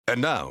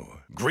And now,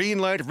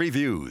 Greenlight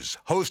Reviews,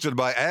 hosted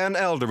by Ann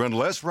Elder and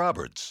Les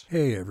Roberts.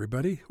 Hey,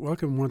 everybody.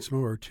 Welcome once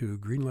more to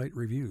Greenlight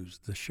Reviews,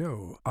 the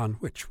show on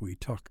which we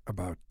talk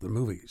about the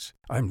movies.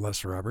 I'm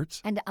Les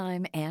Roberts. And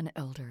I'm Ann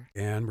Elder.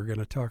 And we're going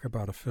to talk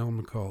about a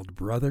film called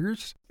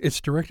Brothers. It's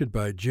directed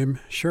by Jim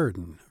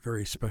Sheridan,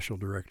 very special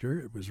director.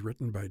 It was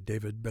written by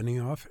David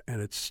Benioff,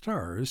 and it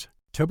stars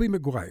Tobey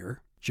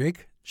Maguire,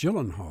 Jake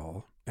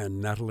Gyllenhaal,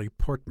 and Natalie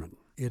Portman.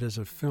 It is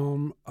a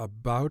film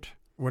about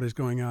what is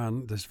going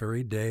on this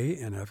very day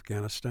in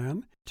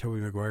Afghanistan. Tobey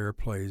Maguire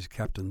plays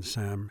Captain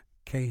Sam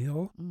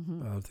Cahill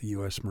of the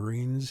U.S.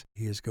 Marines.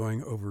 He is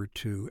going over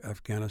to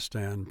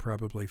Afghanistan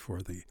probably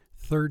for the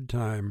third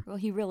time. Well,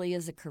 he really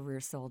is a career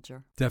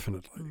soldier.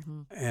 Definitely.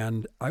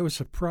 And I was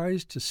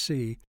surprised to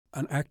see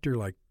an actor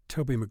like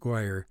Tobey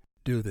Maguire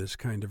do this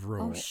kind of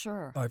role. Oh,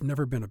 sure. I've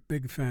never been a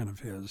big fan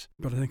of his,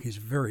 but I think he's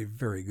very,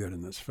 very good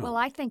in this film. Well,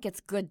 I think it's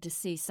good to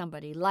see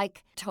somebody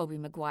like Tobey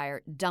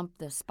Maguire dump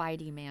the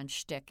Spidey Man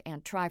shtick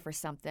and try for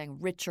something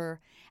richer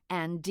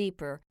and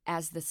deeper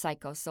as the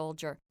psycho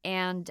soldier.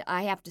 And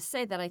I have to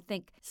say that I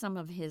think some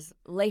of his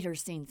later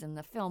scenes in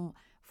the film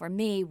for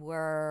me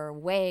were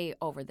way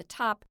over the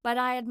top, but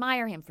I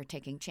admire him for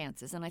taking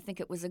chances, and I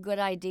think it was a good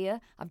idea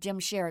of Jim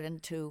Sheridan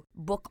to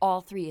book all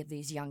three of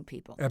these young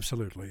people.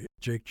 Absolutely.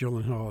 Jake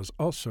Gyllenhaal is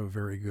also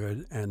very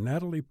good, and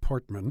Natalie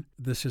Portman,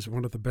 this is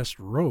one of the best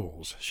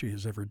roles she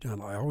has ever done.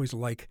 I always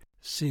like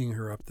seeing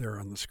her up there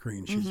on the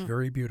screen. She's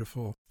very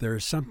beautiful.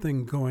 There's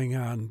something going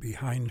on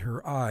behind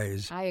her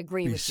eyes. I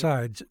agree with you.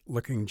 Besides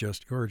looking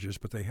just gorgeous,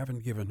 but they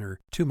haven't given her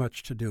too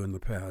much to do in the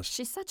past.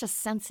 She's such a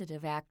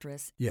sensitive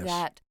actress Yes.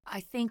 that I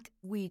think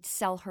we'd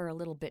sell her a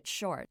little bit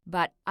short.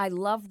 But I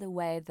love the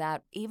way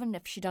that even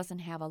if she doesn't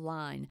have a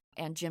line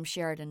and Jim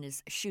Sheridan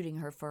is shooting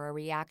her for a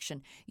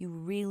reaction, you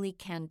really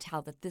can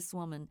tell that this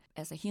woman,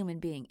 as a human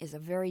being, is a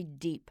very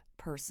deep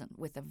person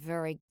with a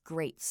very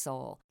great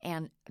soul.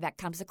 And that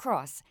comes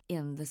across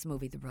in this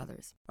movie, The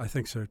Brothers. I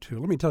think so, too.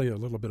 Let me tell you a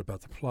little bit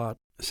about the plot.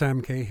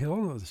 Sam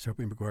Cahill, the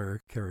Tobey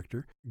Maguire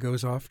character,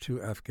 goes off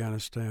to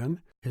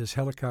Afghanistan. His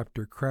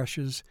helicopter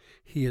crashes.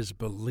 He is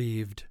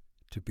believed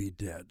to be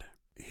dead.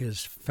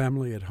 His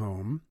family at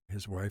home,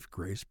 his wife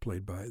Grace,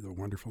 played by the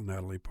wonderful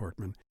Natalie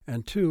Portman,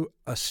 and two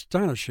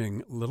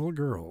astonishing little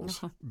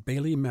girls,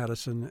 Bailey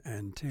Madison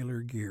and Taylor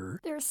Gear.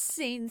 They're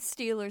scene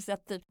stealers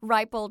at the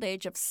ripe old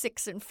age of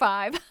 6 and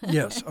 5.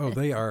 Yes,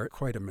 they are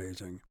quite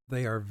amazing.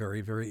 They are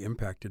very, very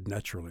impacted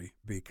naturally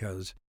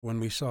because when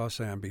we saw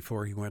Sam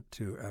before he went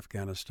to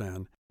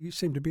Afghanistan, he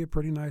seemed to be a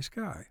pretty nice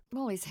guy.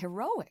 Well, he's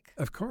heroic.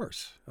 Of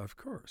course, of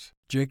course.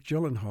 Jake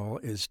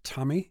Gyllenhaal is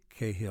Tommy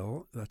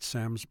Cahill, that's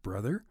Sam's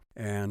brother.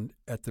 And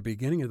at the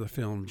beginning of the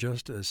film,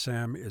 just as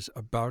Sam is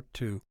about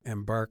to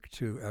embark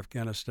to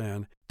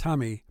Afghanistan,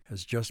 Tommy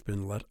has just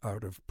been let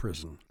out of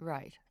prison.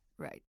 Right.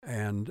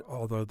 And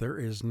although there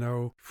is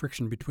no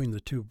friction between the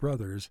two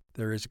brothers,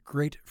 there is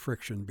great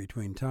friction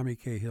between Tommy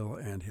Cahill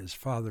and his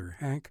father,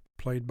 Hank,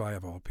 played by,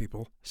 of all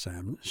people,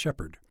 Sam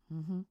Shepard.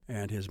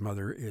 And his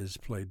mother is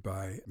played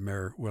by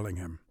Mare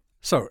Willingham.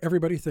 So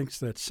everybody thinks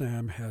that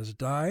Sam has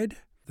died.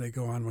 They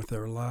go on with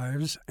their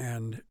lives,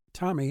 and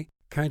Tommy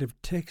kind of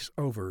takes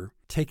over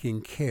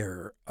taking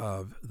care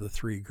of the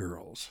three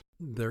girls.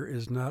 There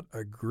is not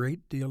a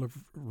great deal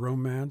of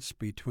romance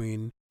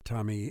between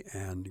Tommy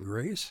and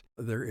Grace.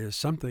 There is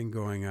something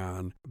going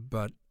on,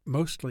 but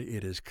mostly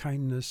it is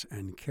kindness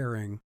and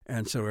caring.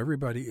 And so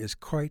everybody is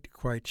quite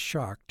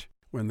shocked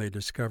when they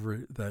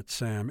discover that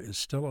Sam is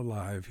still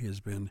alive. He has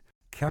been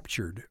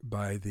captured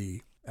by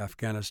the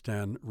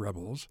Afghanistan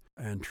rebels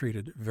and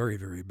treated very,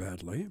 very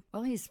badly.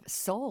 Well, he's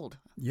sold.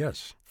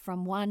 Yes.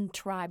 From one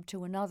tribe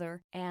to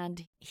another,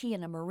 and he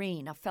and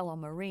a fellow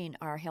Marine,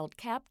 are held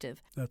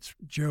captive. That's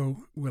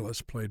Joe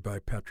Willis, played by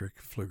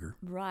Patrick Fluger.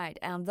 Right,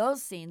 and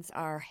those scenes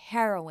are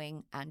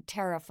harrowing and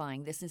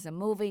terrifying. This is a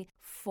movie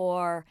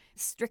for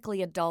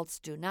strictly adults.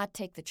 Do not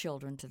take the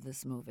children to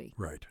this movie.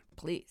 Right.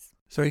 Please.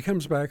 So he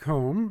comes back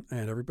home,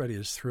 and everybody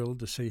is thrilled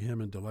to see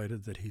him and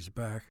delighted that he's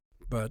back.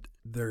 But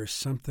there's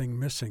something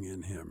missing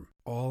in him.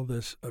 All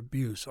this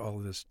abuse, all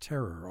this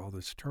terror, all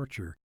this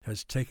torture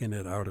has taken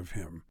it out of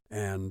him.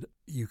 And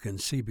you can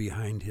see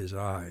behind his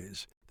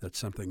eyes that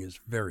something is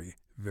very,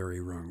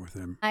 very wrong with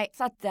him. I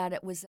thought that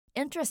it was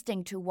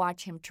interesting to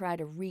watch him try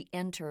to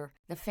re-enter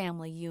the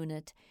family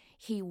unit.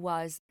 He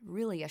was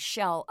really a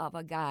shell of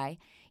a guy.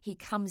 He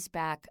comes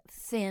back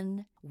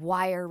thin,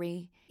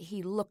 wiry.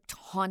 He looked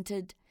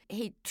haunted.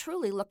 He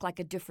truly looked like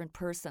a different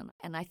person,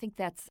 and I think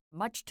that's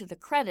much to the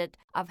credit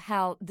of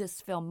how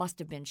this film must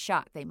have been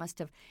shot. They must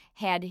have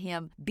had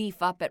him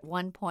beef up at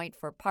one point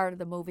for part of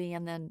the movie,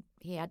 and then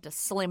he had to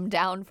slim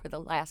down for the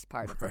last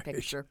part of the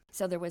picture.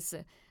 So there was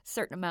a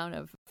certain amount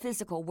of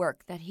physical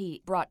work that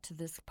he brought to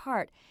this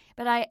part.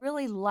 But I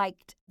really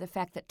liked the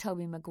fact that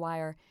Tobey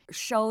Maguire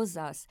shows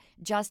us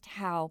just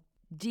how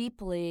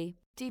deeply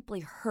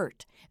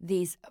hurt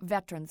these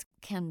veterans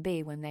can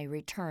be when they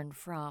return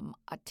from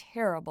a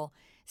terrible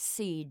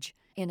siege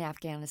in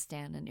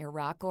Afghanistan and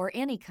Iraq, or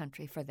any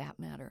country for that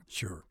matter.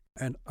 Sure.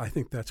 And I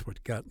think that's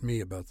what got me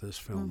about this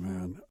film,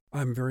 man.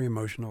 I'm very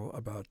emotional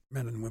about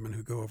men and women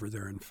who go over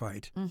there and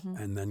fight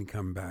and then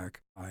come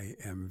back. I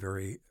am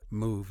very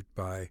moved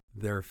by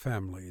their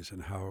families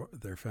and how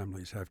their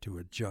families have to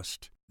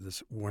adjust.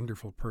 This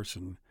wonderful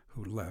person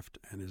who left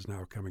and is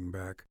now coming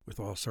back with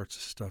all sorts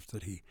of stuff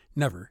that he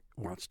never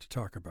wants to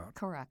talk about.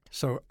 Correct.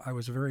 So I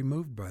was very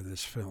moved by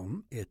this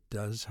film. It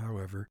does,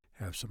 however,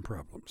 have some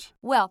problems.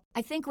 Well,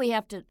 I think we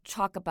have to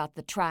talk about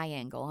the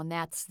triangle, and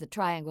that's the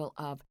triangle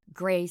of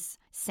Grace,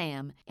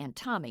 Sam, and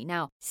Tommy.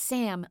 Now,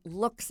 Sam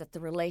looks at the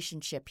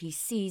relationship. He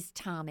sees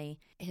Tommy,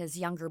 his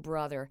younger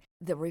brother,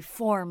 the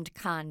reformed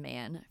con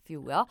man, if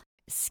you will,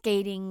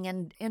 skating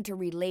and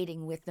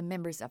interrelating with the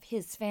members of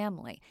his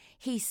family.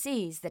 He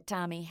sees that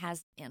Tommy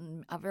has,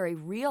 in a very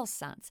real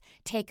sense,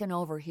 taken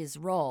over his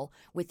role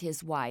with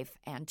his wife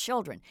and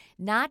children.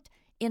 Not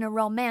in a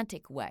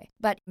romantic way,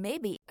 but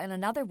maybe in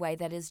another way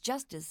that is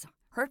just as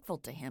hurtful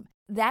to him.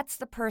 That's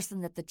the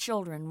person that the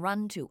children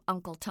run to,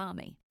 Uncle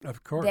Tommy.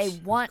 Of course. They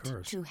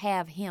want to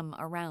have him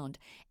around.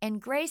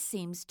 And Grace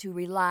seems to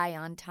rely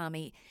on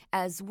Tommy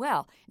as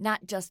well,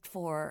 not just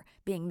for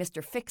being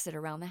Mr. Fix-It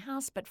around the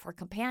house, but for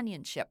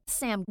companionship.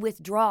 Sam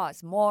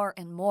withdraws more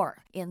and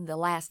more in the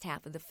last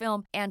half of the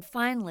film, and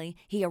finally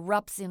he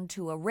erupts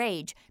into a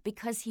rage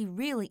because he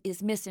really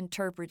is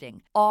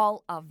misinterpreting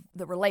all of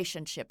the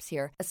relationships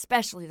here,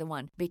 especially the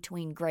one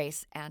between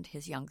Grace and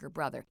his younger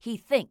brother. He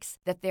thinks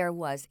that there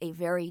was a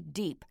very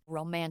deep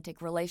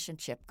romantic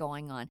relationship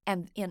going on,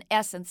 and in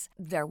essence,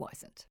 there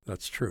wasn't.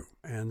 That's true.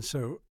 And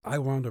so I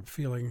wound up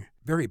feeling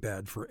very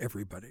bad for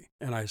everybody.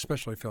 And I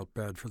especially felt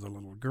bad for the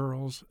little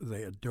girls.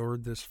 They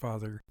adored this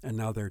father, and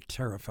now they're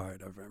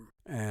terrified of him.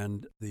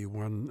 And the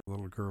one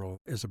little girl,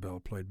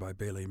 Isabel, played by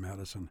Bailey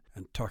Madison,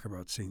 and talk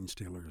about scene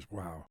stealers,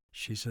 wow.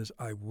 She says,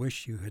 I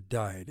wish you had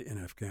died in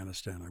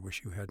Afghanistan. I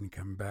wish you hadn't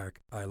come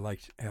back. I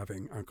liked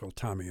having Uncle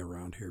Tommy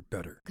around here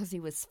better. Because he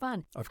was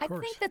fun. Of course.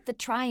 I think that the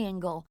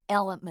triangle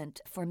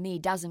element for me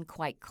doesn't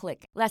quite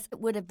click. Less it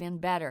would have been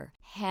better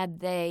had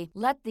they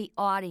let the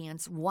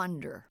audience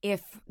wonder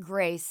if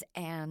Grace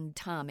and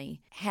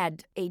Tommy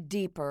had a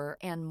deeper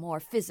and more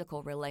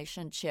physical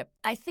relationship.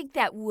 I think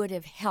that would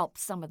have helped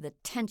some of the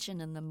tension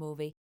in the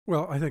movie.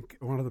 Well, I think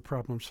one of the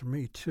problems for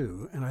me,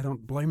 too, and I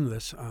don't blame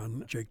this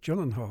on Jake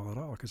Gyllenhaal at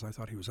all, because I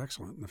thought he was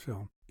excellent in the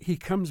film. He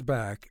comes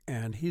back,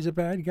 and he's a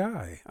bad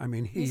guy. I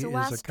mean, he's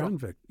a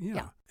convict.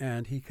 Yeah.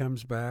 And he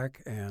comes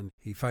back, and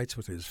he fights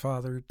with his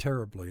father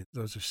terribly.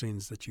 Those are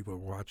scenes that you will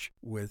watch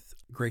with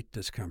great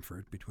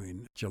discomfort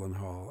between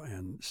Gyllenhaal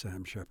and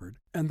Sam Shepard.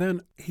 And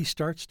then he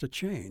starts to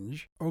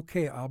change.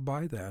 Okay, I'll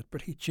buy that,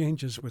 but he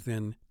changes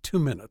within 2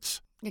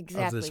 minutes.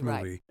 Exactly of this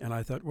movie. Right. And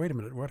I thought, wait a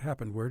minute, what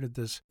happened? Where did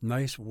this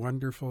nice,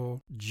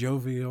 wonderful,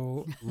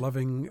 jovial,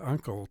 loving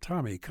Uncle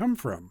Tommy come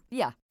from?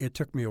 Yeah. It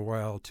took me a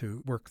while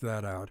to work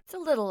that out. It's a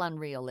little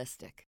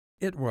unrealistic.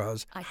 It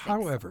was. I think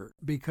However,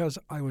 because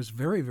I was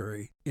very,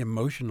 very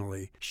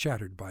emotionally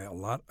shattered by a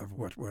lot of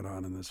what went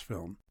on in this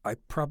film, I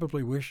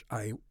probably wish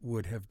I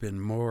would have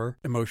been more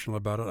emotional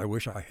about it. I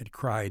wish I had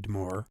cried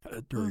more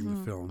during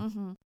the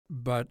film.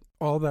 But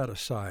all that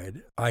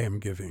aside, I am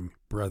giving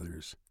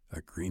Brothers a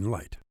green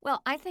light.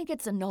 Well, I think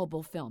it's a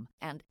noble film,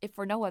 and if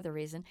for no other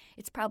reason,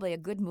 it's probably a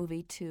good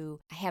movie to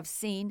have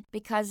seen,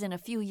 because in a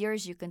few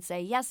years you can say,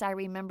 yes, I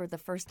remember the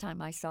first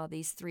time I saw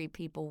these three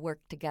people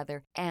work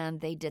together, and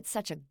they did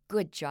such a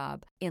good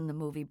job in the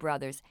movie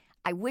Brothers.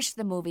 I wish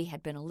the movie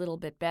had been a little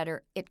bit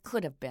better. It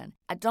could have been.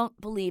 I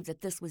don't believe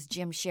that this was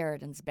Jim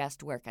Sheridan's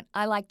best work. And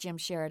I like Jim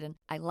Sheridan.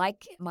 I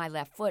like My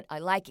Left Foot. I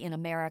like In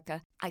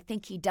America. I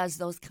think he does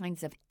those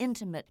kinds of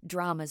intimate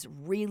dramas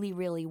really,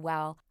 really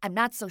well. I'm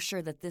not so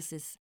sure that this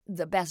is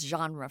the best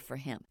genre for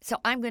him. So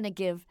I'm going to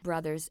give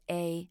Brothers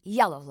a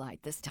yellow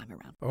light this time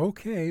around.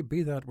 Okay,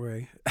 be that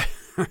way.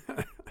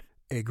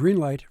 A green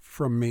light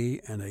from me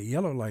and a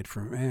yellow light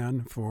from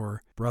Anne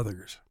for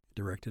Brothers,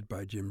 directed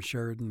by Jim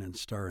Sheridan and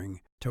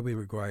starring Tobey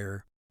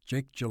Maguire,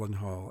 Jake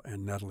Gyllenhaal,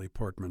 and Natalie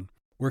Portman.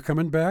 We're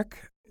coming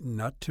back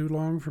not too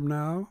long from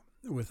now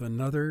with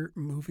another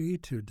movie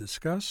to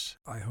discuss.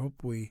 I hope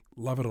we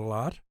love it a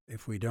lot.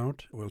 If we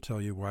don't, we'll tell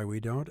you why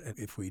we don't. And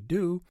if we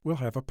do, we'll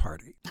have a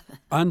party.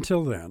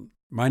 Until then,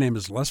 my name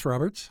is Les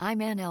Roberts.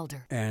 I'm Ann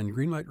Elder. And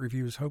Greenlight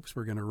Reviews hopes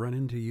we're going to run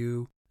into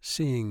you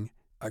seeing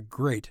a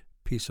great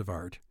piece of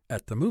art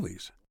at the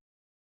movies.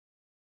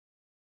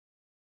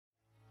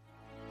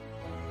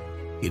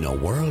 In a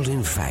world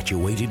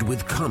infatuated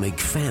with comic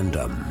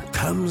fandom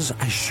comes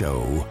a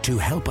show to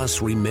help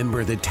us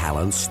remember the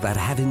talents that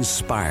have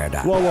inspired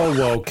us.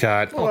 Whoa,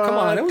 cut. Oh, come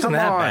on. It wasn't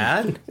that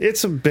bad.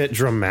 It's a bit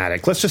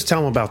dramatic. Let's just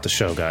tell them about the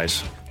show,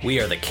 guys. We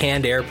are the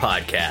Canned Air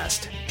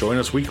Podcast. Join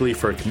us weekly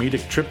for a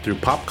comedic trip through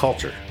pop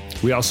culture.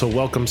 We also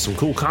welcome some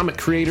cool comic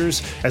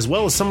creators, as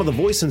well as some of the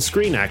voice and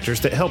screen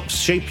actors that helped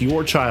shape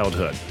your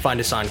childhood.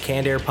 Find us on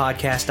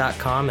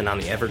cannedairpodcast.com and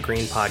on the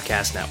Evergreen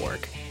Podcast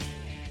Network.